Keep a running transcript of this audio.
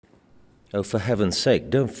Oh, for heaven's sake,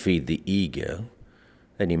 don't feed the ego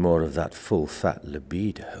any more of that full-fat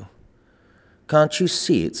libido. Can't you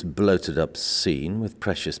see it's bloated up scene with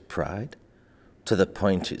precious pride, to the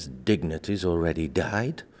point its dignity's already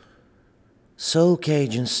died? Soul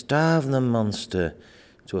cage and starve the monster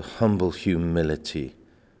to a humble humility.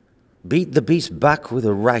 Beat the beast back with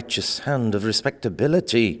a righteous hand of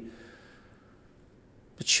respectability.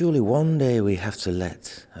 But surely one day we have to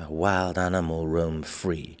let our wild animal roam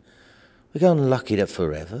free. We can't lock it up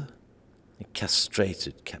forever, a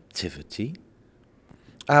castrated captivity.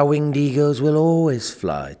 Our winged egos will always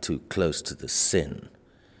fly too close to the sin.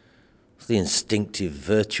 It's the instinctive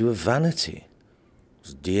virtue of vanity.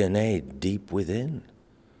 It's DNA deep within.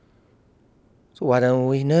 So why don't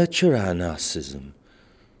we nurture our narcissism?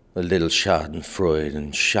 A little Schadenfreude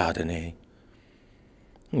and Chardonnay.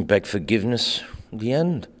 And beg forgiveness at the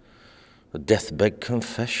end. A deathbed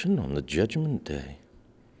confession on the judgment day.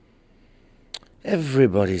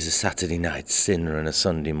 Everybody's a Saturday night sinner and a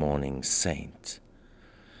Sunday morning saint.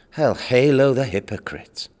 Hell, halo the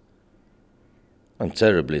hypocrite. I'm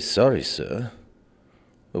terribly sorry, sir,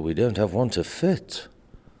 but we don't have one to fit.